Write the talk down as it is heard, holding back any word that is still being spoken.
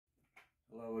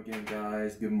Hello again,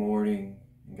 guys. Good morning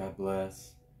and God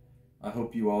bless. I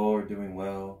hope you all are doing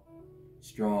well,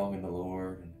 strong in the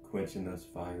Lord, and quenching those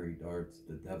fiery darts,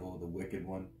 the devil, the wicked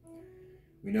one.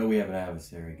 We know we have an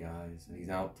adversary, guys, and he's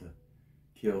out to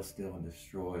kill, steal, and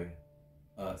destroy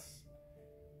us.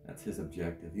 That's his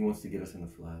objective. He wants to get us in the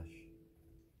flesh.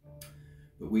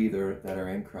 But we that are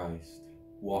in Christ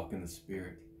walk in the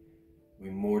Spirit. We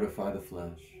mortify the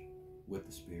flesh with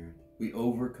the Spirit. We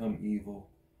overcome evil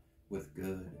with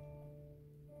good.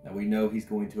 Now we know he's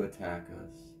going to attack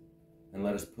us, and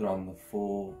let us put on the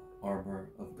full armor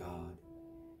of God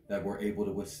that we're able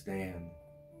to withstand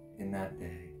in that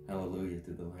day. Hallelujah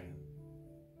to the Lamb.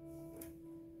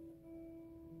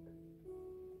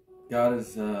 God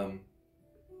has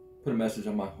put a message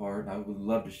on my heart, and I would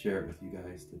love to share it with you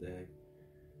guys today.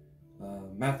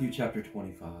 Matthew chapter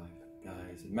 25,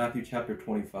 guys. In Matthew chapter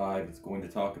 25, it's going to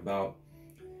talk about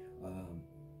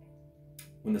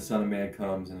when the Son of Man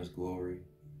comes in his glory,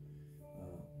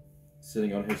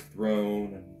 sitting on his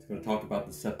throne, and it's going to talk about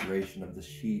the separation of the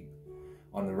sheep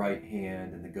on the right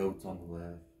hand and the goats on the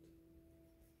left.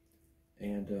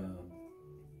 And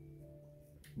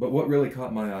but what really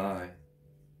caught my eye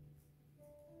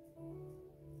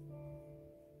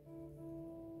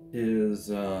is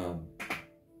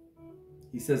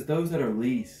he says, "Those that are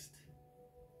least,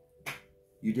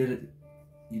 you did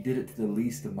it to the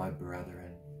least of my brethren.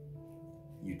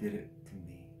 You did it to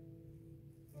me."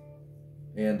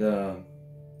 And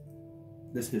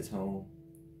this hits home.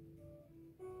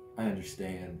 I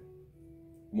understand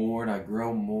more, and I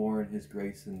grow more in his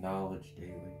grace and knowledge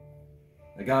daily.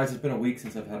 Now, guys, it's been a week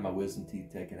since I've had my wisdom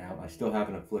teeth taken out. I still have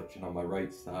an affliction on my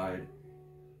right side.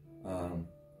 I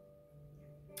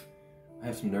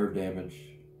have some nerve damage,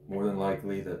 more than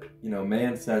likely, that,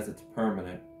 man says it's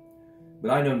permanent.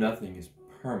 But I know nothing is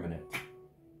permanent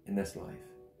in this life.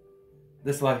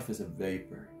 This life is a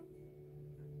vapor.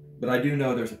 But I do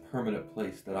know there's a permanent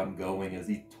place that I'm going, as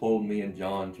he told me in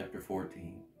John chapter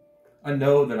 14. I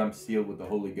know that I'm sealed with the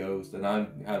Holy Ghost, and I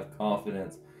have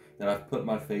confidence that I've put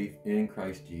my faith in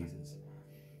Christ Jesus.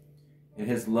 And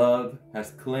his love has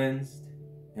cleansed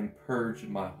and purged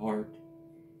my heart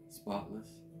spotless.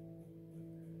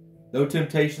 Though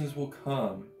temptations will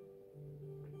come,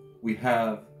 we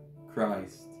have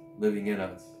Christ living in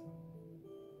us.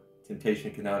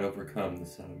 Temptation cannot overcome the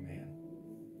Son of Man.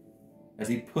 As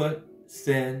he put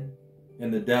sin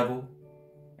and the devil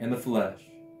and the flesh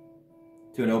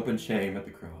to an open shame at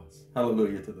the cross.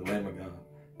 Hallelujah to the Lamb of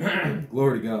God.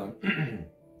 Glory to God.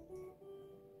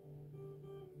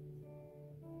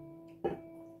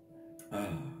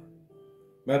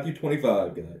 Matthew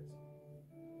 25, guys.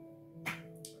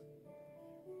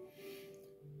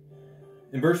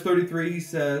 In verse 33, he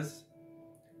says,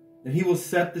 "And he will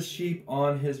set the sheep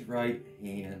on his right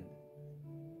hand,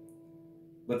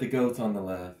 but the goats on the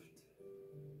left.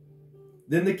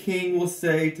 Then the king will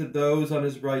say to those on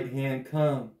his right hand,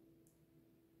 'Come,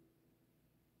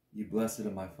 you blessed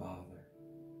of my Father.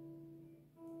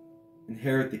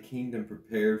 Inherit the kingdom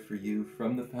prepared for you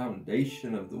from the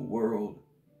foundation of the world.'"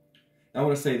 I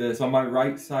want to say this. On my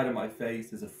right side of my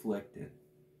face is afflicted.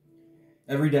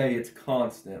 Every day it's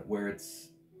constant, where it's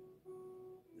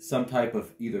some type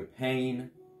of either pain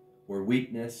or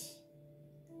weakness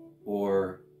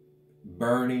or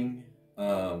burning.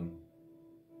 And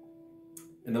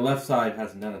the left side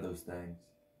has none of those things.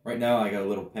 Right now I got a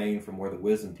little pain from where the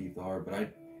wisdom teeth are,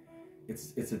 but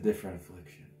it's a different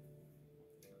affliction.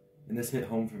 And this hit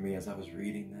home for me as I was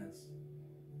reading this.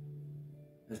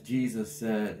 As Jesus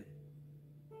said,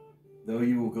 though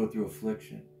you will go through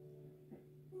affliction.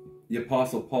 The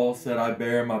Apostle Paul said, "I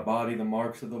bear in my body the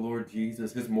marks of the Lord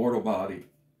Jesus," his mortal body.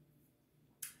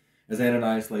 As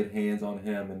Ananias laid hands on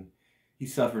him, and he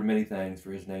suffered many things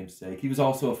for his name's sake. He was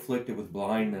also afflicted with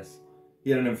blindness. He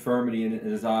had an infirmity in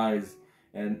his eyes.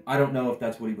 And I don't know if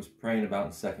that's what he was praying about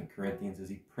in 2 Corinthians, as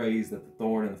he prays that the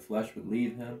thorn in the flesh would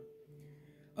leave him.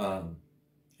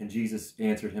 And Jesus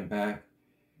answered him back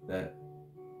that,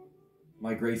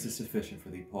 "My grace is sufficient for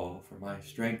thee, Paul, for my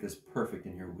strength is perfect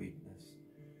in your weakness."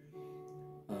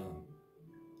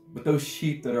 But those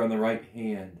sheep that are on the right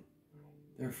hand,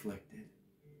 they're afflicted.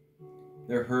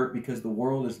 They're hurt because the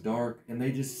world is dark, and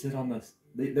they just sit on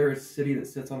they're a city that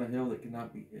sits on a hill that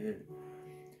cannot be hid.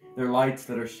 They're lights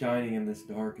that are shining in this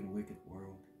dark and wicked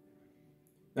world.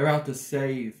 They're out to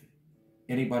save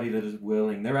anybody that is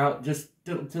willing. They're out just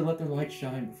to let their light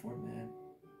shine before men.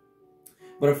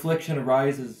 But affliction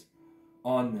arises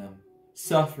on them,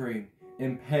 suffering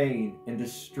and pain and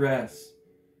distress.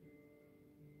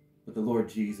 But the Lord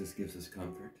Jesus gives us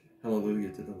comfort.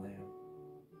 Hallelujah to the Lamb.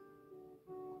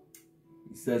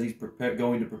 He says he's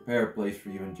going to prepare a place for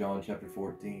you in John chapter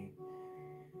 14.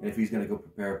 And if he's going to go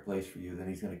prepare a place for you, then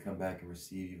he's going to come back and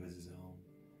receive you as his own.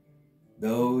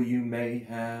 Though you may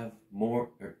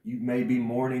be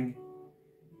mourning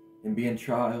and be in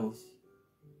trials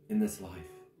in this life,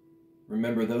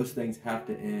 remember those things have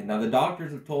to end. Now the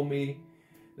doctors have told me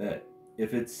that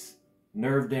if it's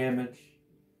nerve damage,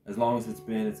 as long as it's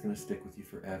going to stick with you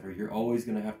forever. You're always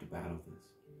going to have to battle this.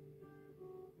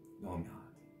 No, I'm not.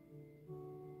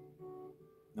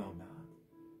 No, I'm not.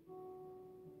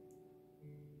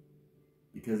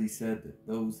 Because he said that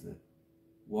those that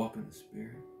walk in the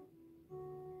Spirit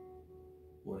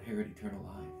will inherit eternal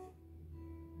life.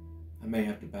 I may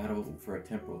have to battle for a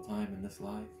temporal time in this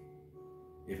life,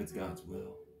 if it's God's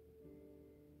will.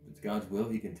 If it's God's will,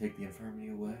 he can take the infirmity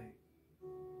away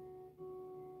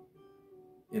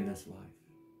in this life.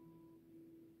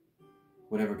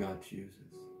 Whatever God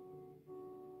chooses.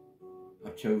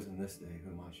 I've chosen this day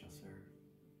whom I shall serve.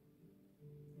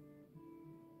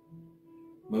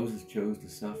 Moses chose to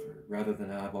suffer rather than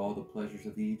have all the pleasures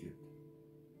of Egypt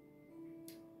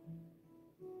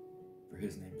for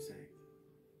his name's sake.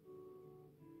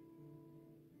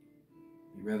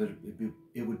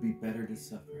 It would be better to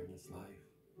suffer in this life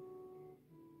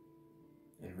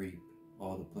and reap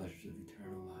all the pleasures of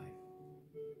eternal life.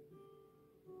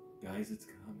 Guys, it's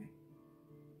coming.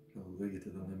 Hallelujah to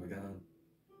the Lamb of God.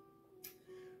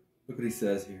 Look what he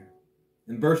says here.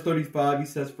 In verse 35, he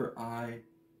says, For I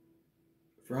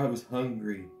was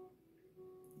hungry,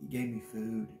 he gave me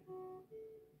food.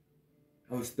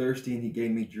 I was thirsty, and he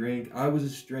gave me drink. I was a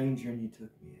stranger, and you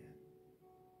took me in.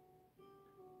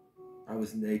 I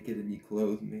was naked, and you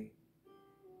clothed me.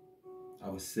 I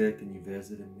was sick, and you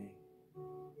visited me.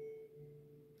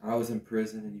 I was in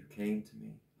prison, and you came to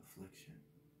me. Affliction,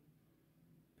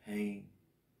 pain,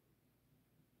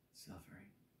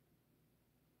 suffering.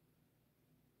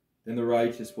 Then the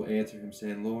righteous will answer him,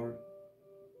 saying, Lord,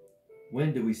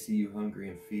 when do we see you hungry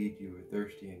and feed you, or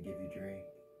thirsty and give you drink?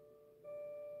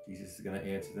 Jesus is going to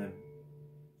answer them,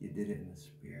 you did it in the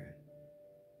Spirit,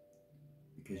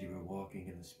 because you were walking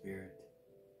in the Spirit,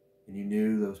 and you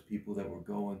knew those people that were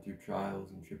going through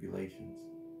trials and tribulations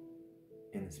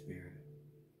in the Spirit.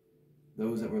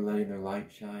 Those that were letting their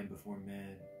light shine before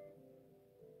men,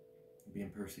 being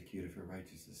persecuted for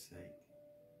righteousness' sake.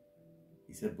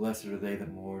 He said, Blessed are they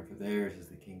that mourn, for theirs is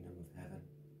the kingdom of heaven.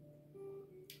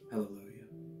 Hallelujah.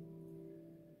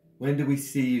 When do we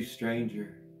see you,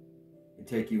 stranger, and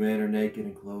take you in, or naked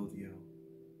and clothe you?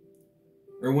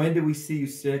 Or when do we see you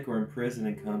sick or in prison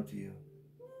and come to you?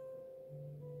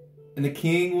 And the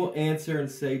king will answer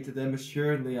and say to them,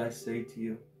 Assuredly I say to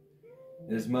you,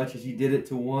 inasmuch as you did it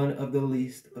to one of the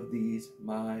least of these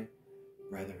my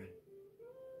brethren,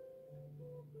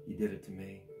 you did it to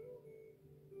me.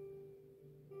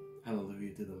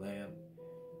 Hallelujah to the Lamb.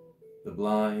 The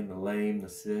blind, the lame, the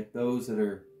sick, those that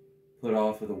are put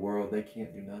off of the world, they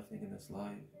can't do nothing in this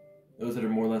life. Those that are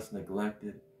more or less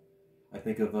neglected. I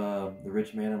think of the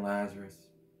rich man and Lazarus.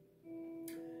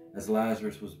 As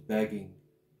Lazarus was begging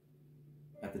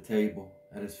at the table,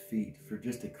 at his feet, for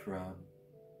just a crumb.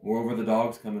 Moreover, the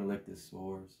dogs come and licked his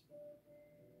sores.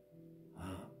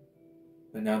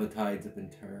 But now the tides have been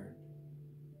turned.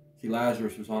 See,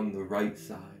 Lazarus was on the right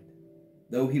side.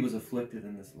 Though he was afflicted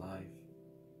in this life,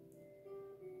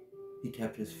 he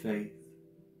kept his faith.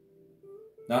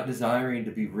 Not desiring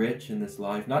to be rich in this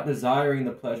life, not desiring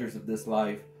the pleasures of this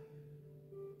life,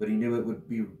 but he knew it would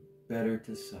be better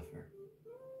to suffer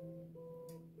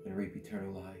and reap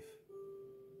eternal life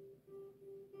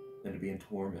than to be in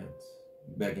torments,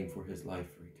 begging for his life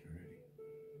for eternity.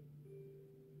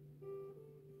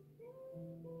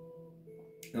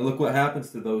 Now look what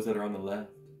happens to those that are on the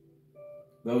left.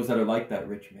 Those that are like that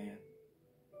rich man.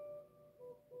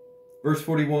 Verse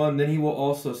 41, Then he will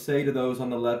also say to those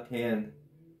on the left hand,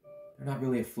 they're not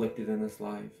really afflicted in this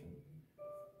life.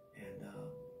 And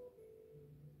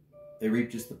they reap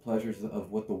just the pleasures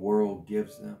of what the world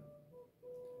gives them.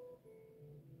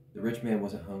 The rich man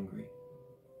wasn't hungry.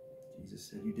 Jesus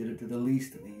said, You did it to the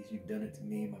least of these. You've done it to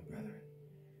me, my brethren.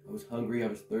 I was hungry, I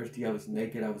was thirsty, I was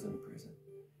naked, I was in prison.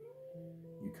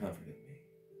 You comforted me.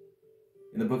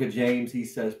 In the book of James, he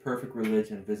says, Perfect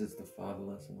religion visits the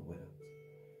fatherless and the widows,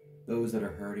 those that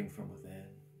are hurting from within.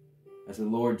 As the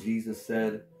Lord Jesus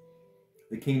said,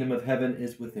 the kingdom of heaven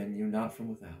is within you, not from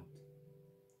without.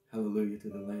 Hallelujah to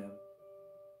the Lamb.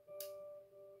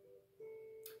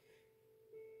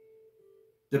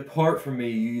 Depart from me,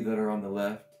 you that are on the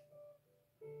left,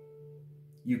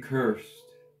 you cursed,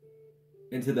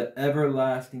 into the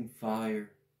everlasting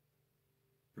fire.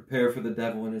 Prepare for the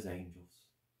devil and his angels.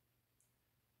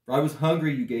 For I was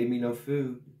hungry, you gave me no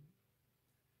food.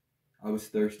 I was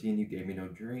thirsty and you gave me no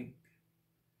drink.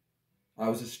 I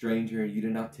was a stranger and you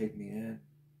did not take me in.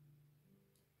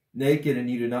 Naked and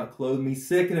you did not clothe me.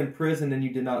 Sick and in prison and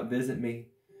you did not visit me.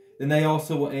 Then they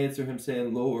also will answer him,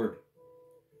 saying, Lord,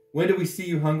 when did we see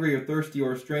you hungry or thirsty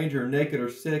or a stranger or naked or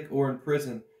sick or in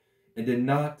prison and did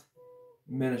not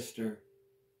minister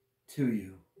to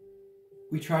you?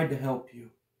 We tried to help you.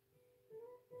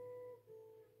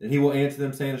 Then he will answer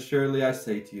them, saying, Assuredly I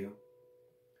say to you,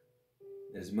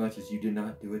 as much as you did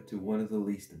not do it to one of the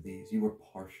least of these, you were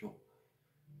partial.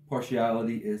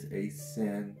 Partiality is a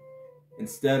sin.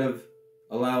 Instead of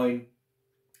allowing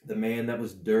the man that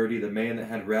was dirty, the man that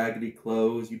had raggedy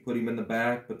clothes, you put him in the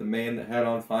back, but the man that had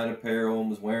on fine apparel and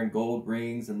was wearing gold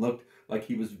rings and looked like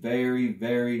he was very,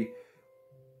 very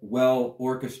well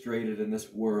orchestrated in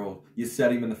this world, you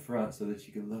set him in the front so that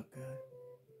you could look good.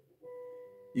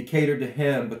 You catered to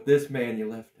him, but this man you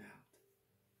left out.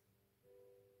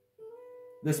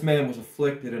 This man was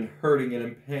afflicted and hurting and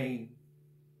in pain.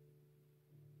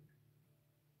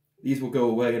 These will go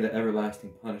away into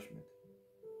everlasting punishment,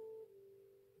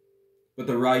 but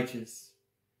the righteous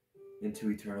into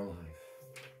eternal life.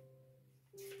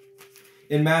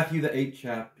 In Matthew the 8th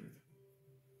chapter,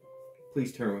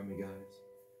 please turn with me, guys,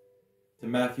 to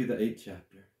Matthew the 8th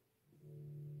chapter.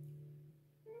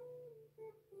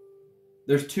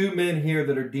 There's two men here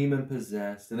that are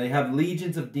demon-possessed, and they have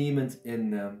legions of demons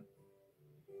in them.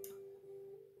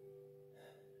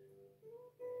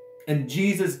 And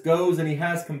Jesus goes and he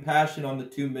has compassion on the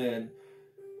two men.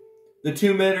 The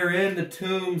two men are in the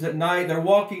tombs at night. They're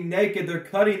walking naked. They're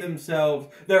cutting themselves.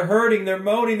 They're hurting. They're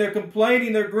moaning. They're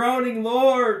complaining. They're groaning,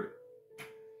 Lord.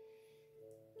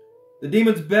 The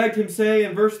demons begged him,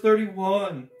 saying in verse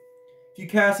 31, if you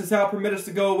cast us out, permit us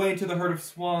to go away into the herd of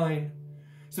swine.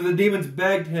 So the demons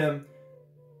begged him.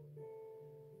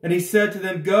 And he said to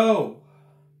them, go.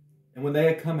 And when they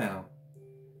had come out,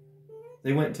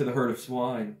 they went into the herd of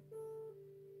swine.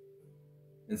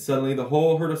 And suddenly the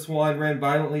whole herd of swine ran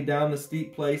violently down the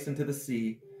steep place into the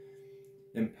sea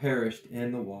and perished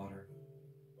in the water.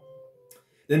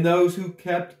 Then those who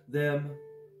kept them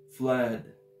fled.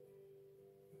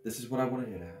 This is what I want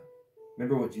to get at.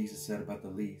 Remember what Jesus said about the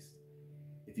least.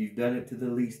 If you've done it to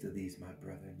the least of these, my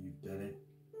brethren, you've done it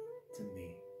to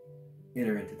me.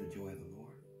 Enter into the joy of the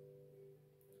Lord.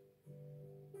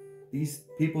 These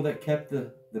people that kept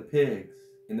the pigs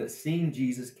and that seen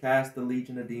Jesus cast the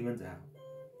legion of demons out,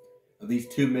 of these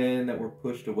two men that were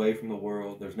pushed away from the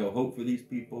world. There's no hope for these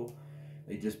people.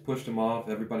 They just pushed them off.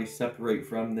 Everybody separate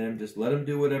from them. Just let them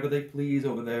do whatever they please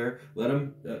over there. Let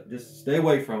them just stay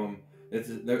away from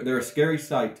them. They're a scary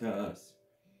sight to us.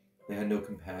 They had no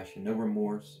compassion, no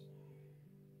remorse.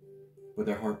 But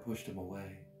their heart pushed them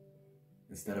away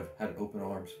instead of had open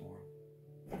arms for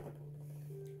them.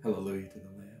 Hallelujah to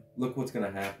the Lamb. Look what's going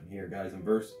to happen here, guys, in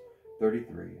verse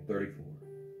 33 and 34.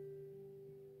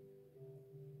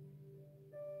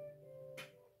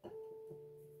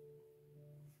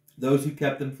 Those who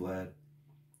kept them fled.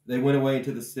 They went away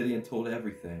into the city and told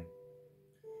everything,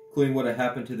 including what had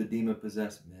happened to the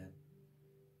demon-possessed men.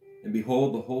 And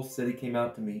behold, the whole city came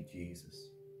out to meet Jesus.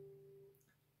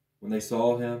 When they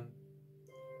saw him,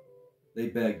 they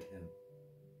begged him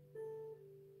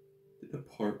to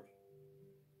depart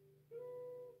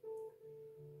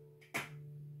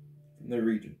from their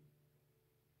region.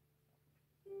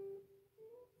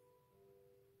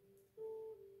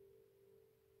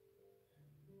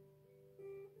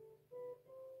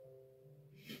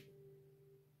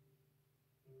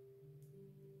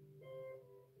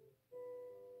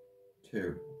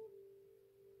 Terrible.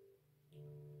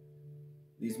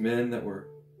 These men that were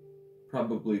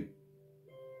probably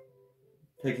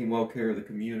taking well care of the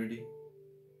community,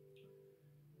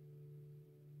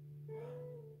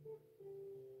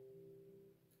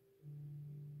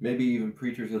 maybe even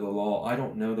preachers of the law. I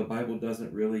don't know. The Bible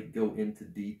doesn't really go into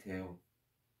detail.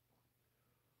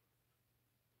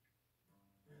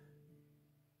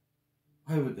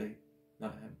 Why would they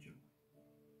not have joy?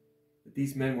 That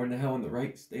these men were now in the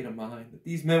right state of mind. That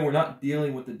these men were not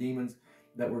dealing with the demons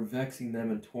that were vexing them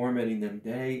and tormenting them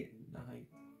day and night.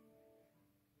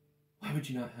 Why would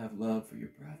you not have love for your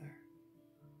brother?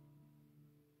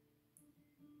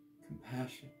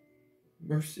 Compassion,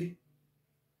 mercy.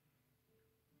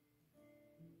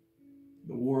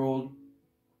 The world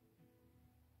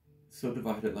is so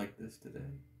divided like this today.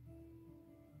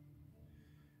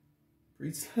 For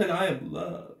he said, I am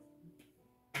love.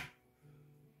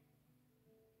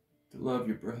 To love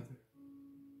your brother.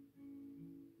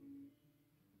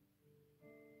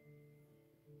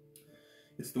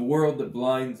 It's the world that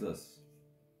blinds us.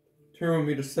 Turn with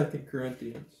me to 2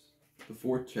 Corinthians, the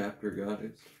 4th chapter,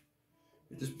 guys.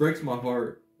 It just breaks my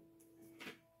heart.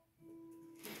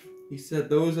 He said,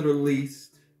 those that are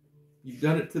least, you've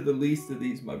done it to the least of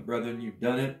these, my brethren. You've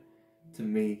done it to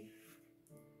me.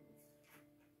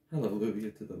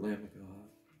 Hallelujah to the Lamb of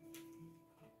God.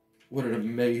 What an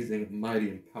amazing, mighty,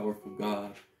 and powerful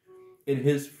God. In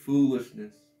his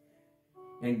foolishness,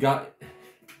 and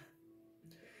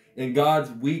in God's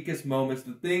weakest moments,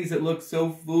 the things that look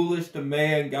so foolish to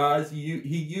man, guys, he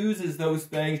uses those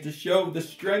things to show the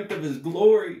strength of his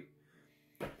glory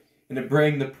and to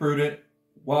bring the prudent,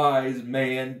 wise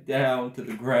man down to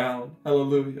the ground.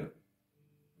 Hallelujah.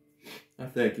 I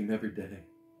thank him every day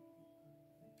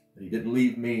that he didn't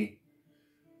leave me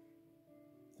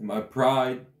in my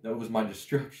pride. That was my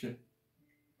destruction.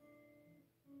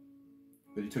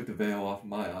 But he took the veil off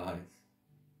my eyes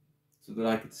so that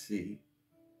I could see.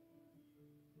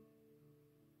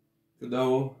 For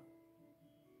though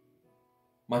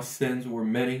my sins were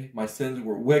many, my sins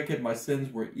were wicked, my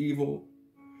sins were evil,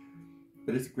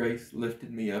 but his grace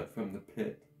lifted me up from the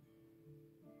pit.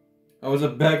 I was a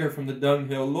beggar from the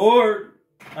dunghill. Lord,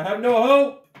 I have no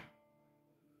hope.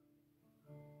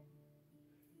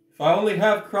 If I only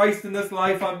have Christ in this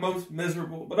life, I'm most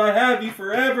miserable. But I have you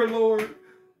forever, Lord.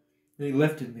 And he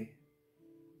lifted me.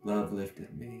 Love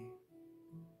lifted me.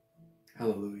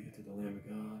 Hallelujah to the Lamb of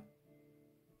God.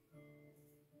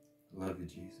 I love you,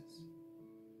 Jesus.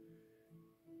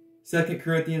 2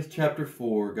 Corinthians chapter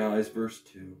 4, guys, verse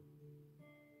 2.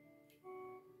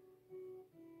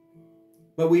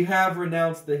 But we have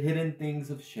renounced the hidden things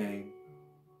of shame,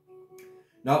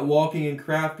 not walking in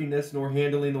craftiness, nor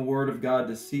handling the word of God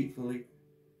deceitfully,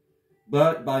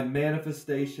 but by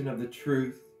manifestation of the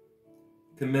truth,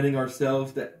 committing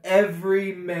ourselves to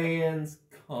every man's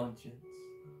conscience.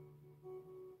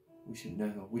 We should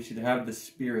know. We should have the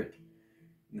Spirit,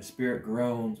 and the Spirit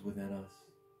groans within us.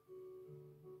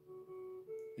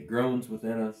 It groans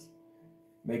within us,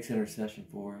 makes intercession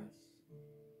for us.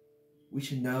 We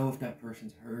should know if that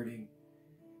person's hurting.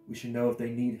 We should know if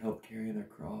they need help carrying their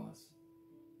cross.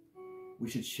 We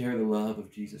should share the love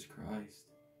of Jesus Christ.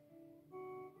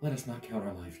 Let us not count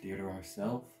our life dear to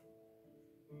ourselves,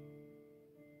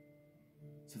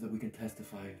 so that we can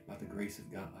testify about the grace of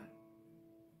God.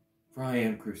 For I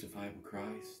am crucified with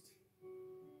Christ.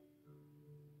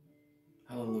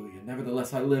 Hallelujah.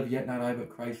 Nevertheless, I live, yet not I, but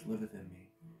Christ liveth in me.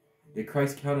 Did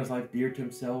Christ count his life dear to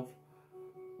himself,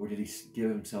 or did he give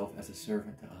himself as a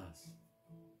servant to us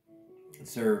and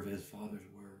serve his Father's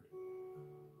word?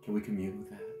 Can we commune with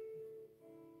that?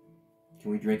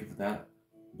 Can we drink of that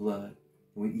blood?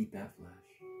 Can we eat that flesh?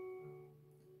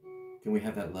 Can we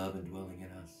have that love indwelling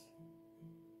in us?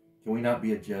 Can we not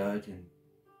be a judge and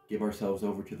give ourselves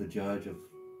over to the judge of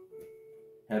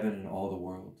heaven and all the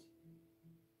worlds?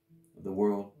 Of the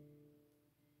world?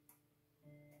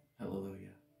 Hallelujah.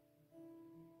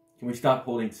 Can we stop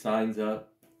holding signs up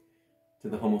to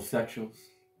the homosexuals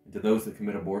and to those that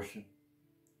commit abortion?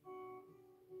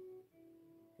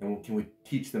 And can we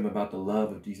teach them about the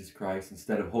love of Jesus Christ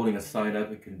instead of holding a sign up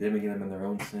and condemning them in their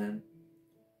own sin?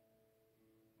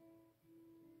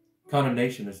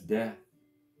 Condemnation is death.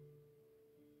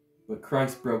 But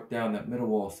Christ broke down that middle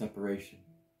wall of separation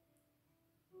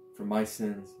for my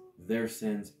sins, their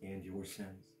sins, and your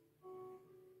sins.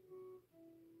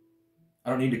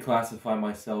 I don't need to classify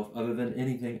myself other than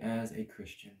anything as a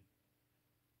Christian.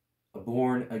 A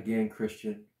born-again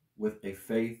Christian with a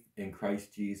faith in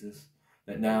Christ Jesus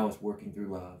that now is working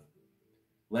through love.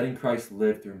 Letting Christ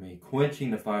live through me,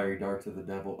 quenching the fiery darts of the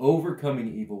devil,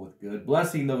 overcoming evil with good,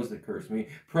 blessing those that curse me,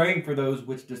 praying for those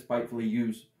which despitefully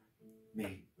use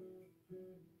me.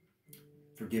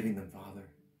 Forgiving them, Father.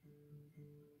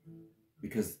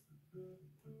 Because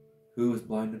who has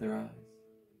blinded their eyes?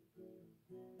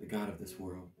 The God of this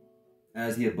world,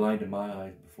 as he had blinded my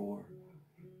eyes before.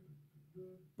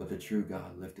 But the true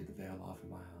God lifted the veil off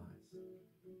of my eyes.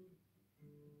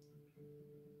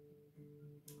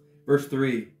 Verse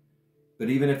 3, but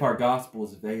even if our gospel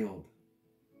is veiled,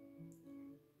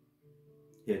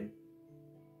 hidden,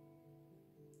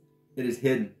 it is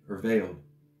hidden or veiled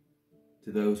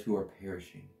to those who are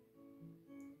perishing.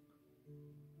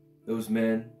 Those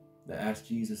men that asked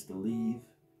Jesus to leave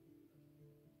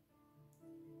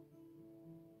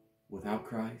without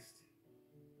Christ,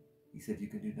 he said, you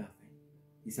can do nothing.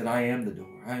 He said, I am the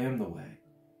door. I am the way.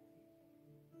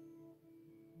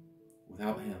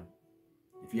 Without him,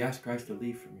 if you ask Christ to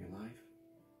leave from your life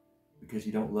because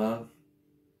you don't love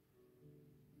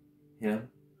him,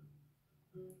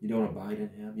 you don't abide in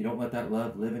him, you don't let that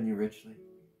love live in you richly,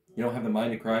 you don't have the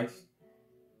mind of Christ,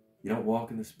 you don't walk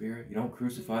in the Spirit, you don't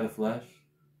crucify the flesh,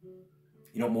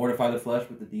 you don't mortify the flesh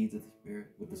with the deeds of the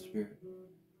Spirit, with the Spirit.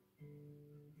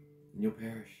 and you'll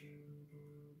perish.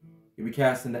 You'll be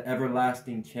cast into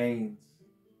everlasting chains,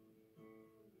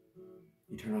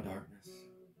 eternal darkness.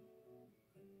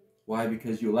 Why?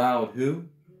 Because you allowed who?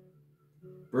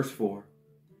 Verse 4.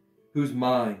 Whose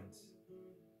minds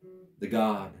the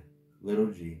God, little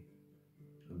g,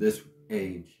 of this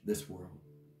age, this world,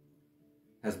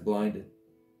 has blinded,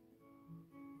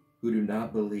 who do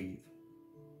not believe.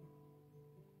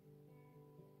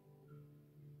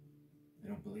 They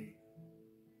don't believe.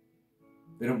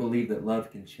 They don't believe that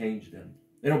love can change them.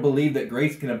 They don't believe that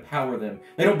grace can empower them.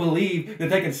 They don't believe that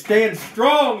they can stand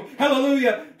strong.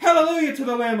 Hallelujah. Hallelujah to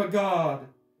the Lamb of God.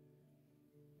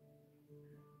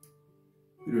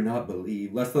 Who do not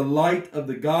believe, lest the light of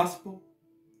the gospel,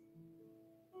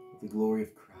 of the glory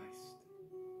of Christ,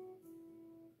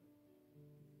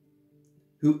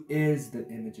 who is the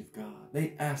image of God.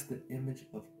 They ask the image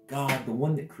of God, the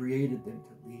one that created them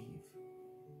to leave,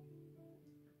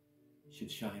 should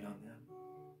shine on them.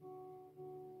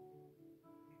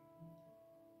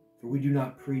 For we do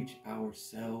not preach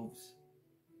ourselves,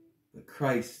 but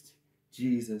Christ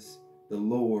Jesus the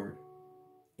Lord,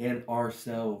 and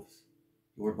ourselves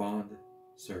your bond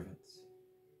servants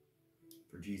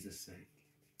for Jesus' sake.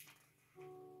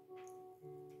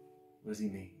 What does he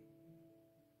mean?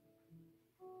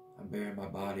 I'm bearing my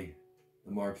body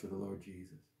the marks of the Lord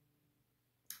Jesus.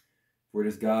 For it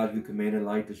is God who commanded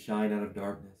light to shine out of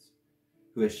darkness,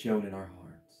 who has shone in our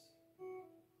hearts.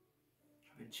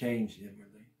 I've been changed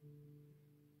inwardly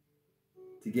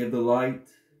to give the light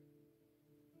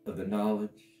of the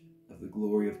knowledge of the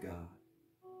glory of God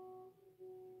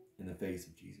in the face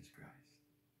of Jesus Christ.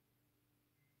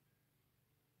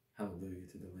 Hallelujah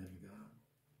to the Lamb of God.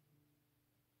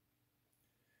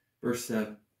 Verse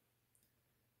 7.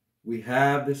 We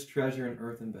have this treasure in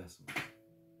earthen vessels.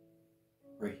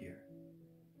 Right here.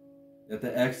 That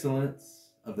the excellence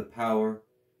of the power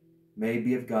may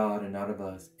be of God and not of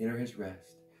us. Enter his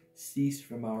rest. Cease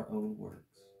from our own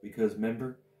works. Because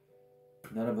remember,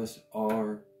 none of us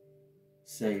are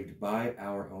saved by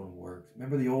our own works.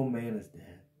 Remember, the old man is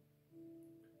dead.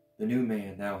 The new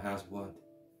man now has what?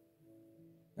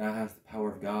 Now has the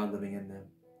power of God living in them.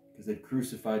 Because they've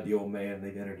crucified the old man and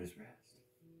they've entered his rest.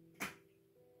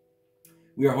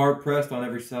 We are hard pressed on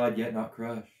every side, yet not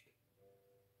crushed.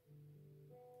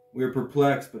 We are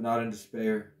perplexed, but not in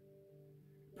despair.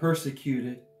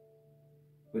 Persecuted,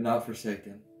 but not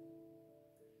forsaken.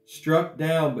 Struck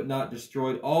down, but not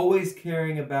destroyed. Always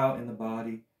carrying about in the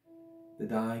body the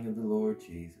dying of the Lord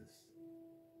Jesus.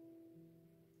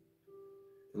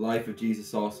 The life of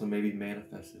Jesus also may be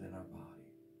manifested in our body.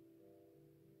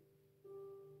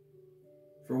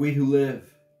 For we who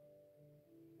live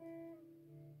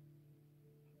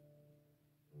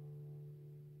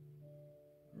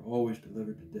are always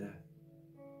delivered to death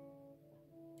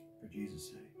for Jesus'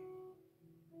 sake.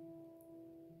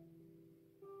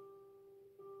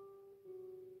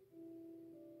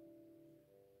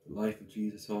 The life of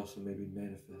Jesus also may be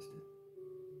manifested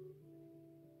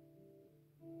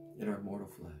in our mortal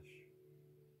flesh.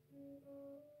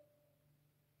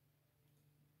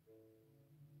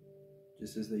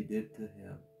 Just as they did to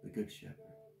him, the Good Shepherd,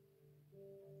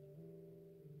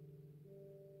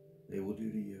 they will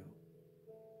do to you,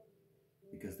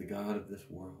 because the God of this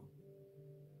world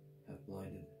hath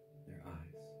blinded their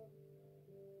eyes.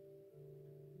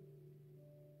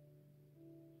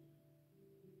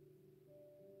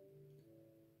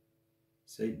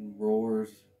 Satan roars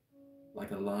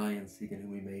like a lion seeking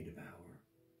whom he may devour.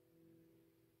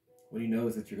 When he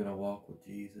knows that you're going to walk with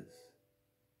Jesus,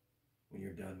 when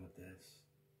you're done with this,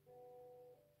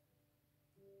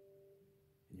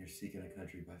 and you're seeking a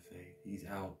country by faith, he's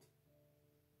out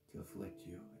to afflict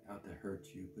you, out to hurt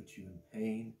you, put you in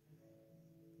pain,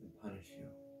 and punish you.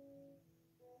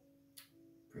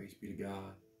 Praise be to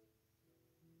God.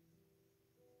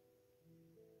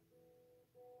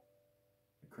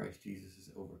 Christ Jesus has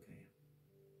overcame.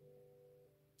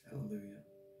 Hallelujah.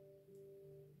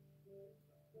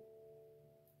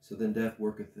 So then death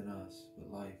worketh in us,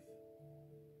 but life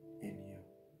in you.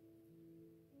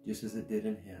 Just as it did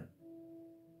in him.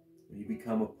 When you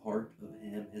become a part of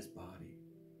him, his body,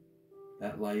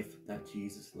 that life that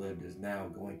Jesus lived is now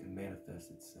going to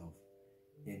manifest itself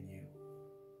in you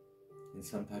in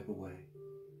some type of way.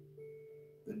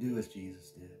 But do as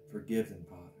Jesus did. Forgive them,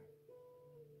 Father.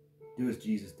 Do as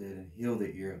Jesus did and heal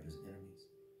the ear of his enemies.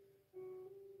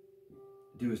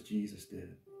 Do as Jesus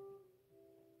did.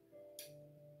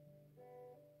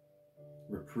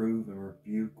 Reprove and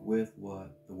rebuke with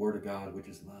what? The word of God, which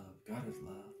is love. God is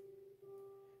love.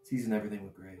 Season everything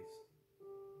with grace.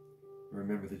 And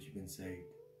remember that you've been saved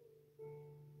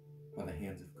by the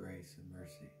hands of grace and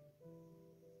mercy.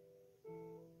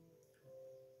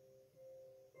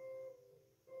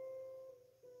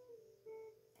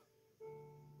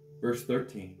 Verse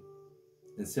 13.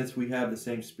 And since we have the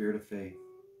same spirit of faith,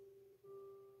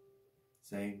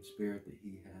 same spirit that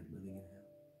he had living in him,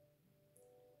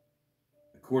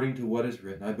 according to what is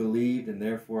written, I believed and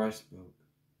therefore I spoke.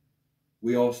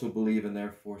 We also believe and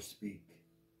therefore speak,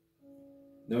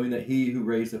 knowing that he who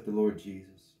raised up the Lord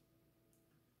Jesus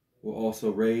will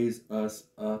also raise us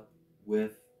up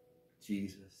with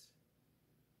Jesus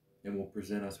and will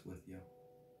present us with you.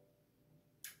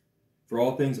 For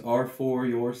all things are for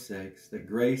your sakes, that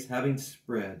grace, having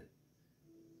spread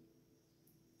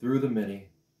through the many,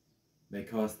 may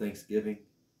cause thanksgiving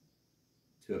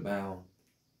to abound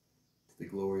to the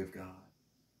glory of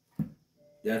God.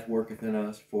 Death worketh in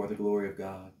us for the glory of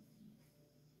God,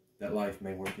 that life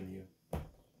may work in you.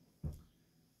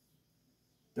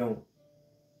 Don't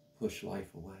push life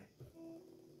away.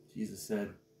 Jesus said,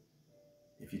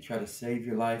 if you try to save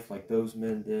your life like those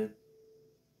men did,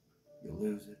 you'll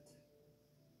lose it.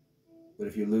 But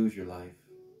if you lose your life,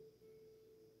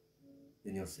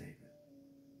 then you'll save it.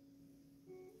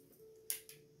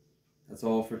 That's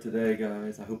all for today,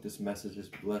 guys. I hope this message has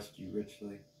blessed you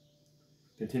richly.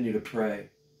 Continue to pray.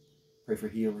 Pray for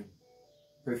healing.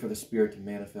 Pray for the Spirit to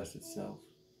manifest itself.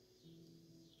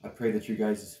 I pray that your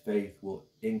guys' faith will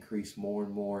increase more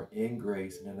and more in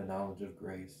grace and in the knowledge of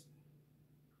grace.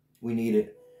 We need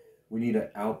it. We need an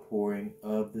outpouring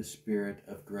of the Spirit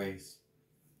of grace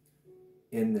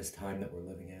in this time that we're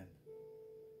living in.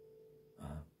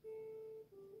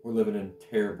 We're living in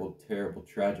terrible, terrible,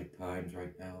 tragic times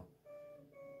right now.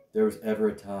 If there was ever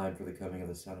a time for the coming of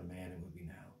the Son of Man, it would be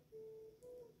now.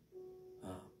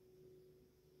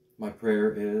 My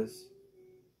prayer is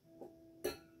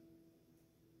that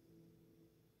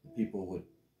people would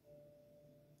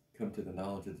come to the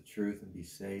knowledge of the truth and be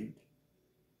saved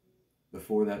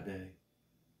before that day,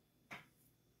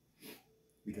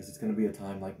 because it's going to be a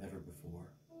time like never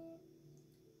before.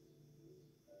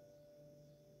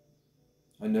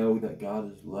 I know that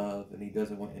God is love and he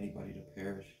doesn't want anybody to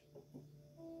perish.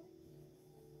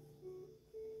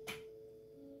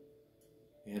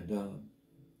 And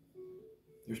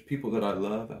there's people that I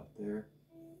love out there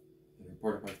that are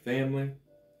part of my family,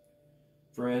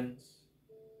 friends.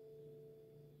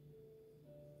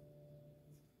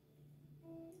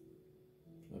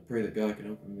 I pray that God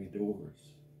can open me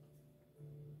doors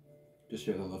to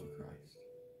share the love of Christ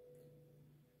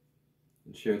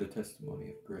and share the testimony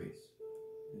of grace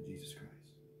in Jesus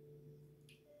Christ.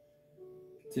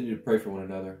 Continue to pray for one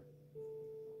another.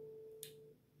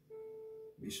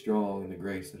 Be strong in the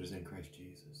grace that is in Christ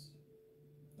Jesus.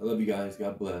 I love you guys.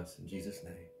 God bless. In Jesus'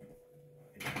 name.